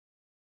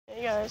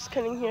Hey guys,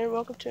 Cunning here.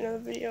 Welcome to another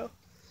video.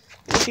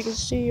 As you can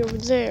see over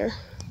there,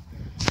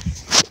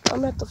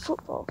 I'm at the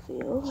football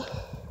field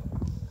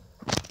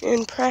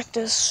in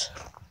practice.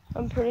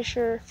 I'm pretty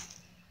sure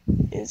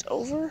is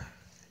over,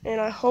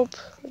 and I hope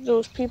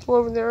those people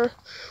over there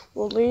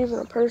will leave. And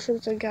I'm pretty sure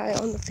there's a guy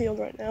on the field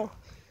right now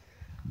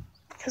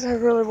because I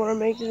really want to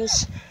make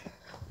this.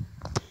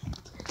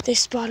 They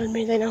spotted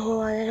me. They know who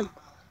I am.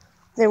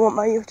 They want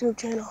my YouTube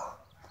channel.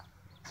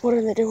 What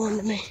are they doing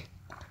to me?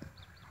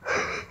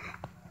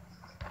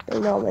 They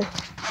know me.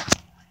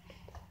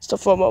 It's the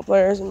football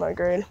players in my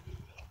grade.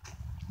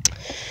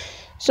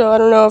 So I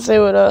don't know if they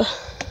would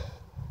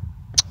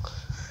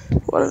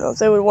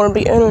want to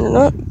be in or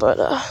not, but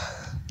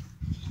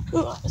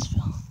ooh, I just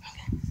fell.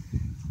 Okay.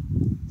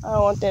 I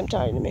don't want them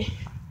talking to me.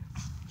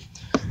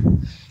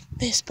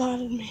 They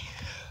spotted me.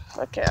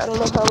 Okay, I don't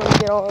know how I'm gonna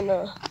get on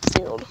the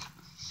field.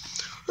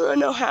 I don't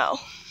know how.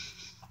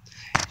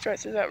 It's right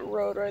through that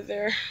road right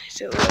there. You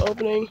see a little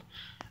opening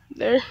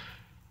there?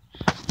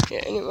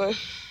 Yeah, anyway.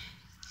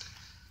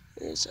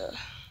 There's the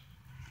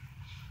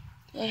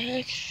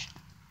heck?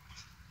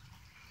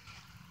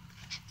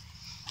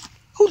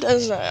 Who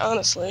does that,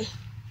 honestly?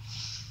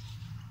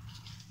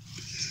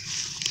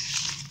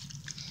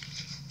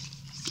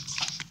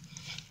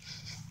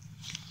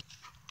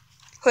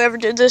 Whoever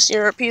did this,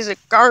 you're a piece of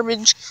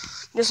garbage.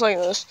 Just like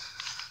this.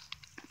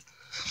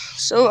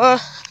 So,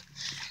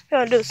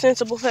 gotta do the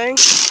sensible thing.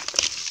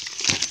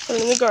 Put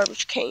it in the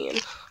garbage can.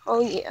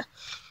 Oh, yeah.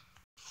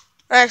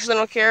 I actually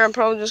don't care. I'm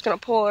probably just gonna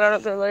pull it out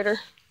of there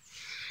later.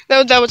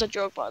 That was a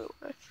joke, by the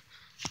way.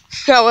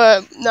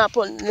 Not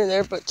putting it in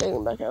there, but taking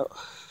it back out.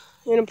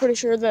 And I'm pretty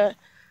sure that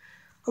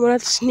I'm gonna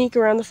have to sneak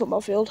around the football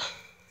field.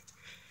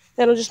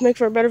 That'll just make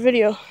for a better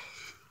video.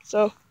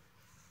 So,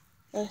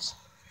 nice.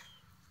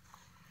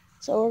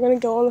 So we're gonna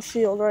go on the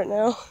field right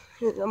now.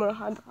 And I'm gonna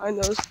hide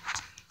behind those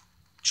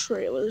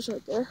trailers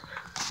right there.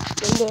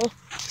 And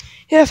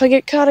yeah, if I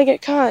get caught, I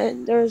get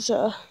caught. There's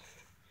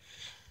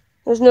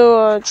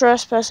no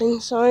trespassing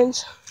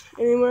signs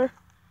anywhere.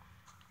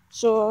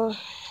 So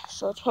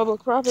it's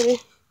public property.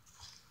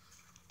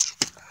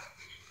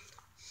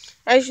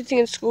 I usually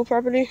think it's school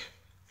property,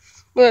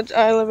 but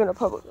I don't live in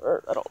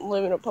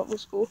a public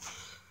school.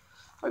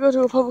 I go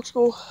to a public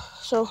school,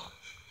 so.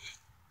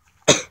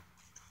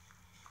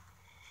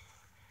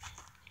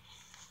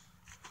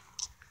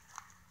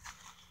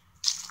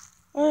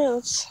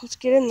 Alright, let's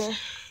get in there.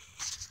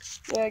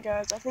 Yeah,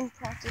 guys, I think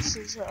practice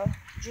is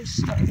just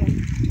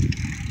starting.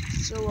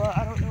 So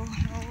I don't know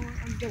how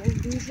I'm gonna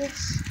do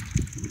this.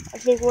 I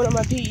think one of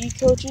my PE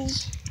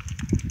teachers,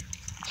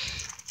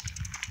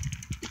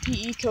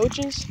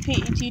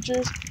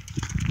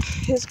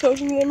 is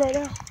coaching them right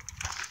now.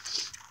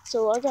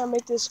 So I gotta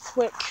make this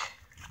quick.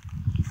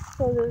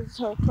 So there's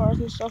cars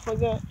and stuff like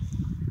that.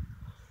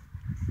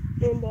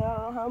 And I don't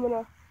know how I'm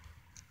gonna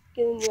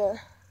get in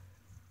there.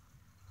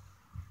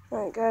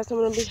 Alright guys, I'm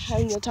gonna be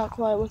having to talk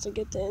quiet once I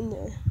get in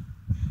there.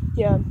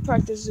 Yeah,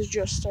 practice is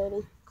just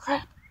starting.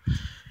 Crap.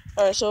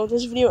 Alright, so if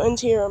this video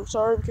ends here, I'm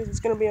sorry because it's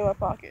gonna be in my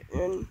pocket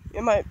and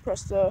it might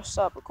press the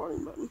stop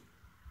recording button.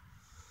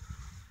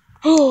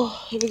 Oh,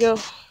 here we go.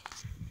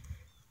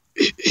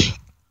 Alright,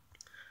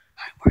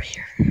 we're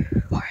here.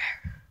 We're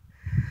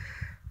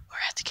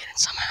have to get in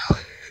somehow. I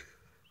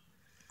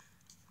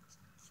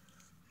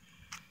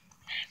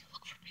have to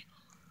look for people.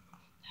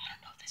 I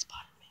don't know if they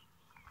spotted me.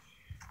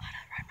 I had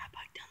to ride my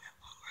bike down that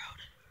long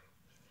road.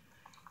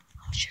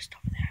 Oh, it's just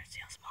over there.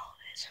 See how small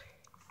it is.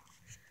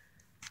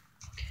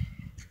 Okay.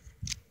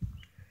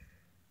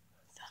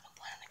 Thought I'm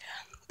playing like a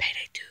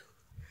Payday 2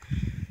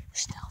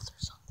 stealth or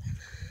something.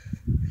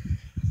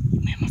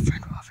 Me and my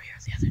friend were over here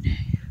the other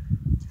day.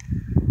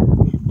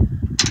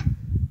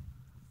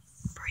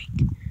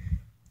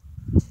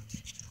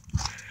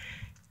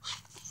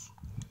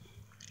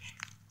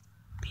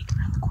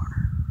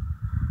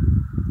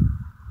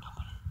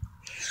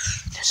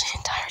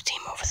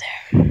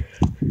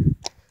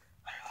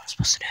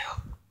 Supposed to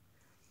do.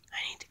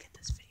 I need to get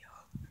this video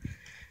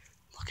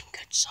looking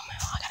good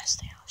somehow. I gotta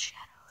stay out of the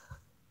shadow.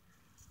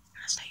 I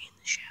gotta stay in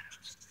the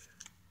shadows.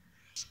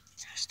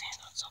 I gotta stand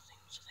on something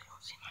so they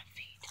don't see my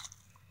feet.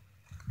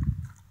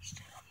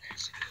 Stand on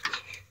this.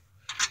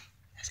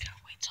 I just gotta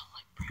wait till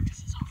like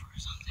practice is over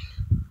or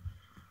something.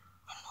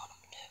 I don't know what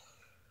I'm gonna do.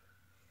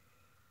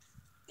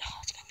 Oh,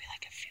 it's gonna be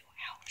like a few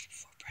hours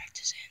before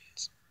practice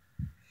ends.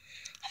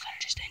 I thought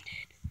it just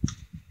ended.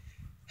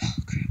 Oh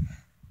crap.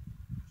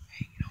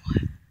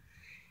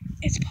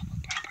 It's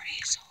public property,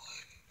 so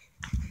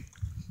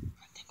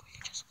I think we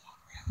can just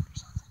walk around or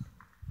something.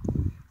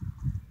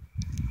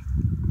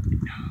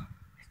 No,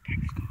 this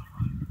practice going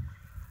on.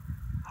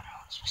 I don't know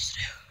what I'm supposed to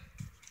do.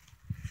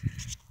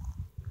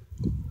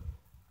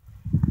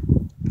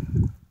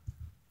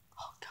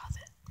 Oh god,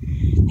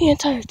 the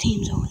entire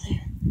team's over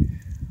there.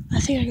 I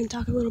think I can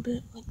talk a little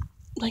bit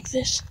like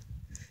this,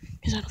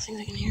 because I don't think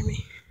they can hear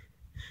me.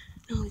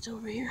 Nobody's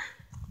over here.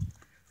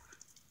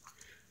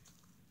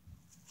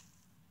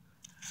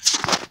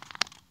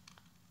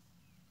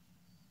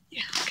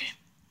 Yeah, okay.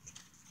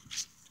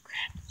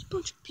 Crap, there's a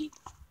bunch of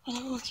people. I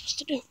don't know what I'm supposed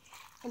to do.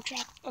 I'm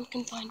trapped. I'm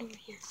confined over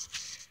here.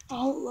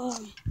 I'll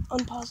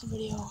unpause the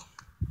video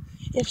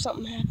if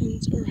something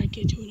happens or I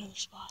get to another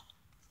spot.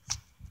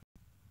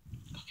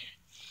 Okay.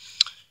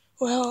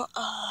 Well,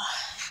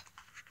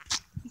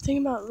 I'm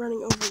thinking about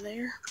running over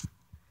there,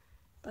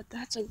 but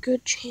that's a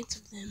good chance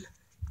of them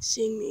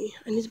seeing me.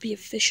 I need to be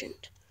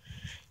efficient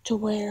to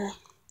where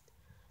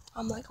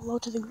I'm like low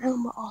to the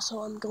ground, but also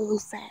I'm going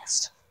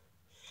fast.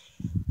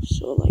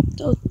 So like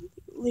the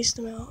least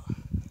amount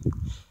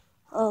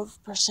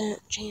of percent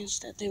chance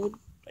that they would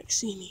like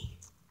see me.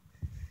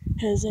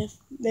 Because if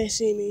they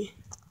see me,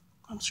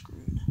 I'm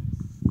screwed.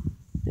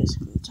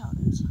 Basically, that's how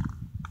it is.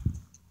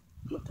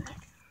 What the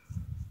heck?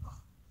 Oh.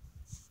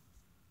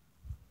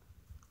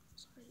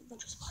 Sorry, a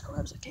bunch of spider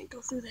webs. I can't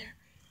go through there.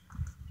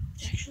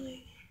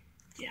 Actually,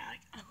 yeah,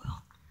 I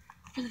will.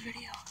 For the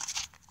video.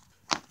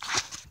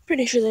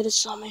 Pretty sure they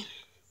just saw me.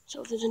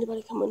 So if there's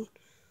anybody coming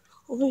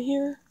over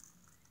here,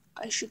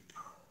 I should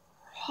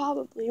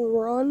probably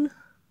run.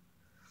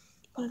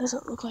 But it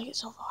doesn't look like it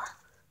so far.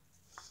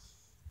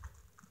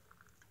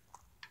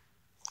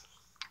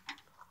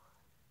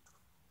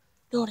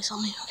 Nobody saw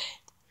me, okay.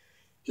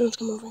 No one's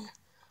come over here.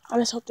 I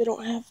just hope they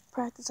don't have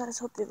practice. I just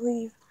hope they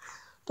leave.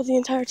 But the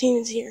entire team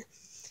is here.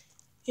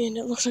 And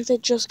it looks like they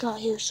just got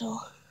here, so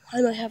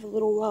I might have a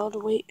little while to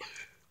wait.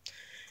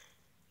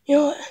 You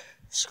know what?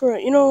 Screw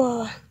it. You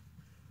know,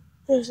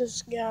 there's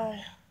this guy.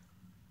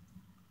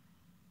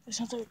 There's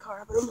something in the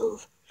car. I'm gonna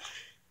move.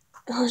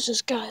 There's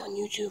this guy on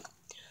YouTube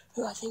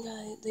who I think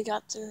they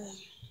got their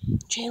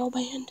channel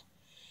banned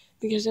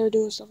because they were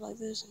doing stuff like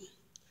this. And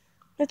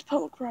it's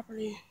public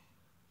property.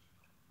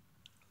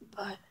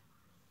 But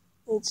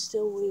it's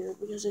still weird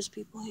because there's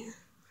people here.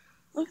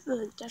 Look at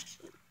the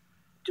deficit.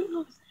 Dude,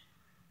 look at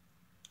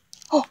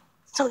that. Oh,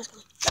 somebody's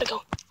coming. Gotta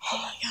go. Oh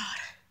my god.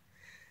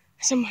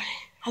 Somebody.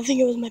 I think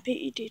it was my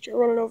PE teacher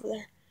running over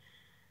there.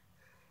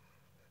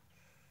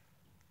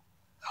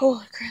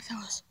 Holy crap, that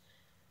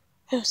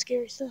was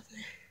scary stuff,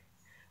 man.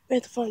 We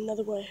have to find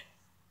another way.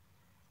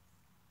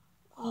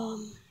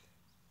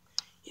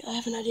 Yeah, I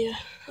have an idea.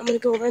 I'm gonna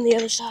go around the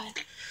other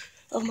side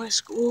of my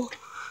school.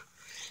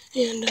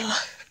 And,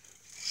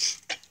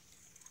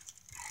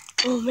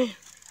 oh man.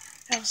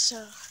 There's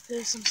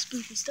some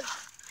spooky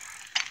stuff.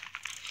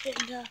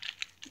 And,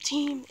 the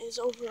team is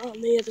over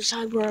on the other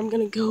side where I'm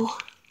gonna go.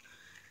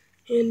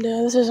 And,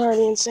 this is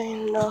already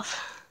insane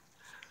enough.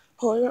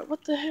 Holy crap,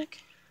 what the heck?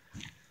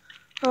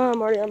 Oh,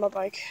 I'm already on my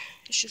bike.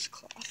 It's just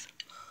cloth.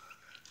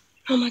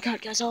 Oh my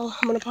god, guys, I'm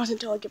gonna pause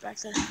until I get back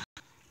there.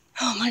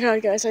 Oh my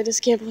god, guys, I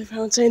just can't believe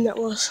how insane that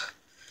was.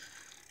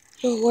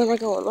 Oh, where am I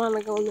going? Why am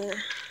I going there?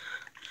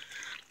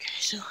 Okay,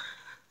 so,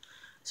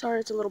 sorry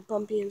it's a little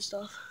bumpy and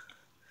stuff.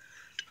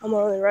 I'm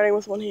only riding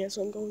with one hand,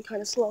 so I'm going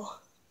kind of slow.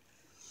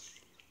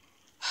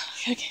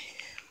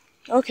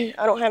 Okay,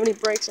 I don't have any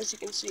brakes, as you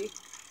can see.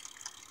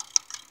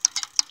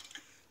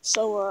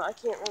 So, I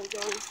can't really go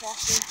any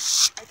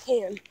faster. I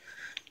can,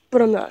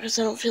 but I'm not, because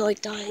I don't feel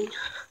like dying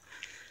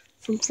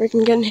from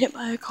freaking getting hit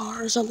by a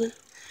car or something.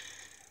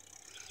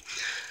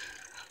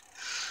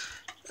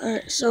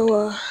 Alright,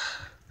 so,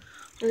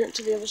 we're getting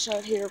to the other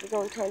side here. We're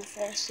going kind of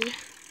fast here.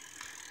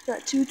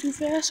 Not too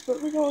fast,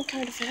 but we're going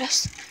kind of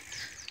fast.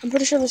 I'm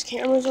pretty sure there's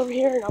cameras over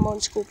here, and I'm on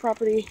school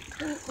property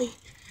currently,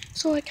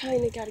 so I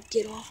kind of got to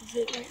get off of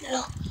it right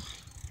now.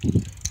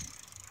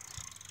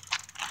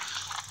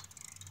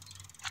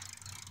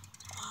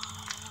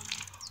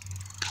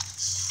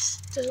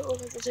 Doesn't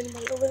look like there's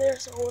anybody over there,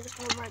 so we'll just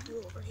come right through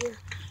over here.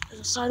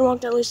 There's a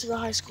sidewalk that leads to the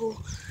high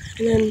school,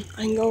 and then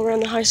I can go around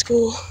the high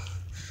school,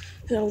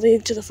 and that'll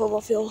lead to the football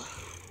field.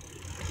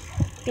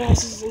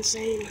 Guys, this is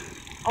insane.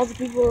 All the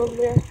people are over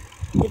there.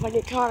 If I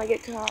get caught, I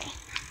get caught.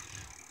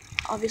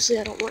 Obviously,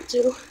 I don't want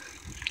to,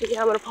 but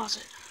yeah, I'm gonna pause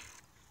it.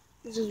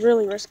 This is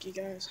really risky,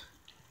 guys.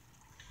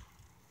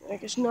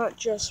 Like, it's not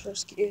just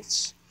risky,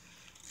 it's...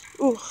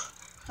 Ooh,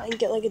 I can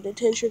get, like, a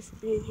detention for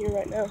being here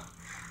right now.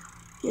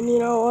 And you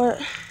know what?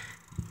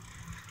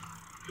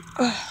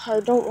 I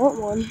don't want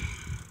one,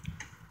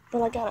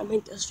 but I gotta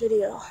make this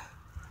video.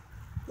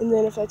 And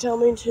then if they tell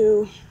me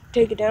to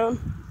take it down,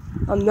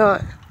 I'm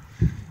not.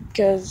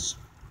 Because,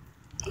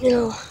 you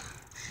know,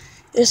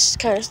 this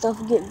kind of stuff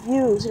will get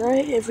views,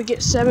 right? If we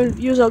get 7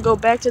 views, I'll go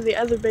back to the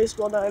other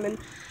baseball diamond.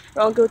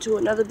 Or I'll go to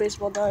another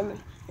baseball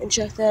diamond and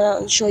check that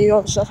out and show you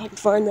all the stuff I can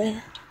find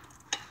there.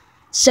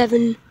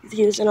 7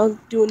 views, and I'll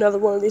do another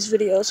one of these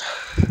videos.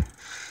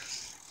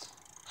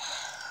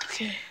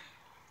 Okay.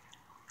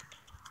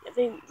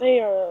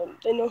 Yeah,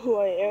 they know who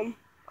I am.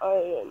 I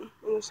am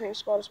in the same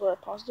spot as where I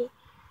paused it.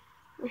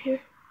 Right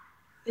here.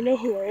 They know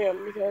who I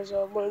am because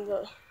one of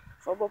the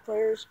football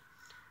players,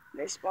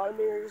 they spotted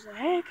me and they was like,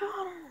 "Hey,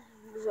 Connor!"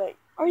 And he was like,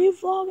 "Are you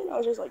vlogging?" I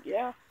was just like,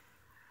 "Yeah."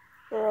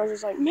 Or I was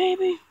just like,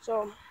 "Maybe."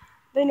 So,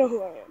 they know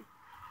who I am.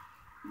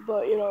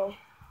 But, you know,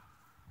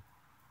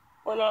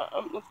 why not?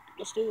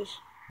 Let's do this.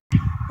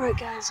 Alright,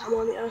 guys, I'm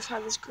on the other side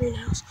of this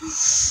greenhouse.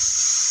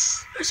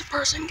 There's a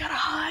person, gotta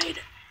hide.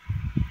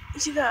 You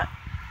see that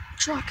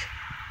truck?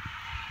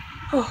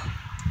 Oh,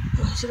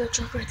 you see that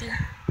truck right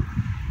there?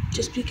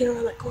 Just peeking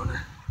around that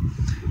corner.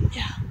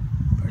 Yeah,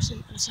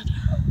 person, I just had to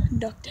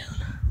duck down.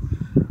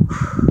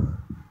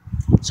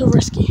 So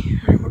risky.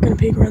 Alright, we're gonna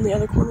peek around the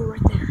other corner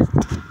right there.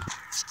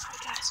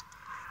 Alright guys,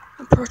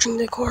 I'm approaching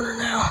the corner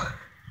now.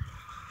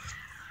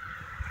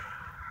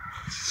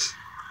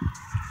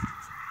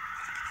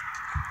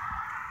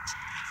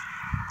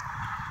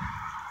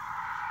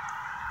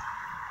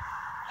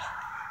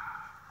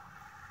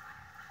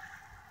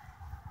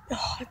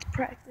 Oh, it's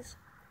practice.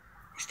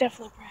 It's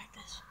definitely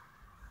practice.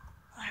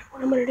 Alright,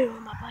 what I'm gonna do,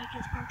 my bike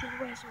is parked the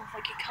other way, so if I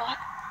get caught,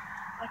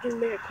 I can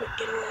make a quick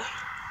getaway.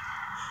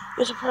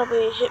 This will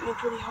probably hit me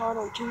pretty hard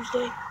on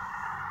Tuesday.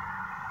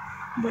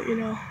 But you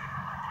know.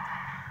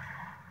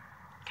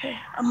 Okay,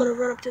 I'm gonna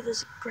run up to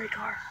this gray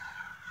car.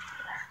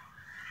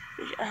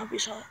 I hope you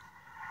saw it.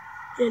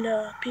 And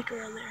peek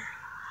around there.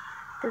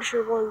 Pretty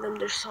sure one of them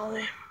just saw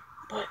me.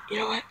 But you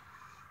know what?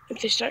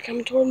 If they start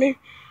coming toward me,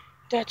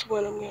 that's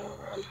when I'm gonna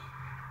run.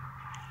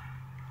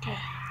 Okay.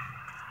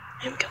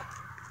 Here we go.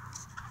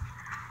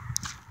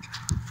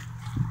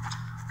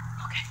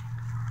 Okay.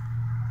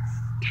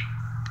 Okay.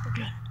 We're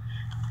good.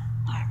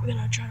 Alright, we're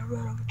gonna try to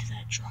run over to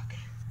that truck.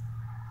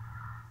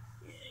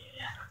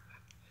 Yeah.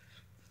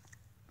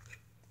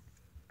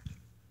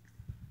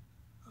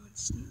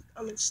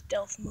 I'm in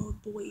stealth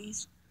mode,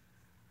 boys.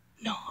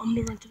 No, I'm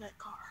gonna run to that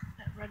car.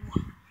 That red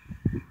one.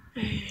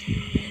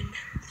 And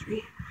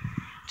 3,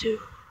 2,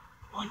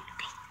 1,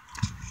 go.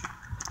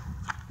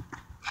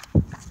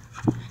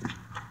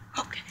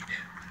 Okay.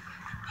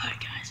 Alright,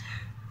 guys.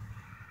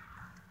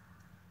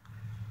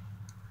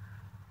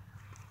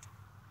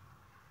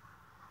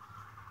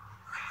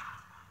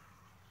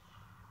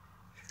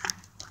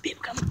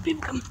 People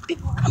coming,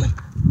 people are coming.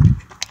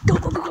 Go.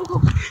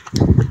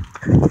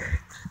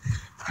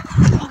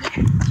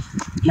 Okay.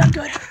 Not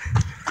good.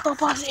 I'll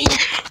pause it here.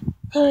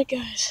 Alright,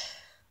 guys.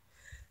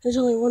 There's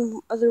only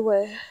one other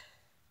way.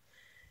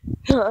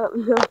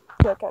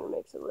 That kind of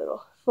makes it a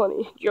little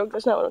funny joke.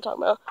 That's not what I'm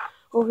talking about.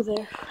 Over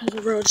there is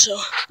a road, so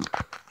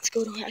let's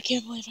go to it. I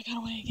can't believe I got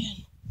away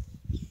again.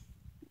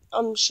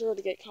 I'm sure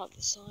to get caught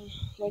this time.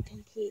 Like,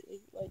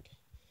 completely, like,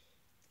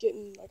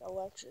 getting, like, a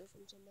lecture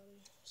from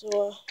somebody.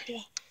 So,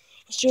 yeah.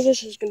 Let's do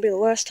this. It's gonna be the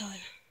last time.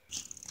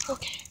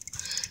 Okay.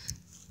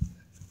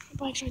 My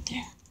bike's right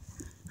there.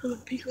 I'm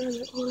gonna peek around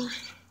the corner.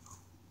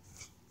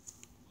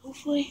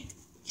 Hopefully,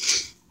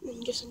 we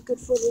can get some good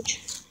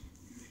footage.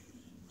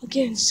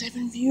 Again,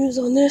 7 views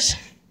on this.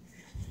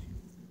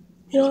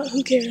 You know what?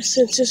 Who cares?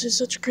 Since this is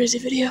such a crazy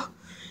video.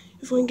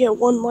 If we can get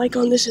 1 like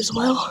on this as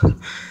well,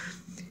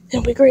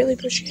 it'll be greatly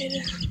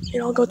appreciated.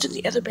 And I'll go to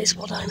the other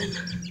baseball diamond.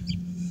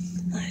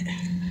 Alright.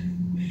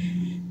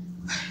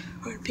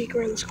 We're gonna peek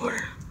around this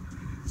corner.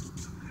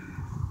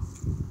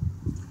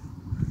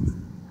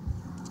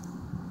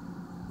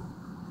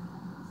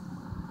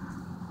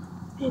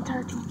 The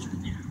entire team's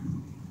right there.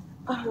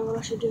 I don't know what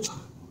I should do.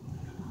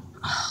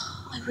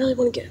 I really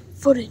want to get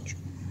footage,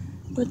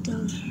 but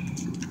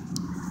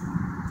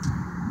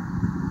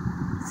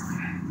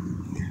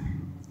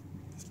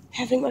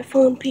having my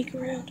phone peek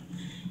around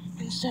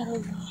instead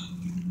of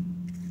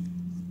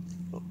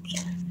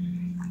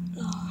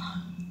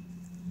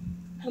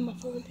have my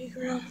phone peek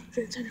around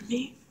instead of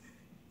me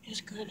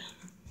is good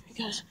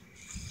because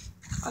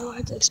I don't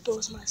have to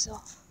expose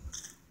myself.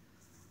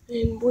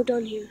 And we're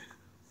done here.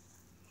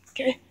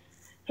 Okay?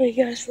 Thank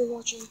you guys for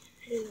watching,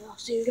 and I'll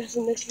see you guys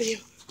in the next video.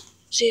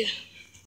 See ya.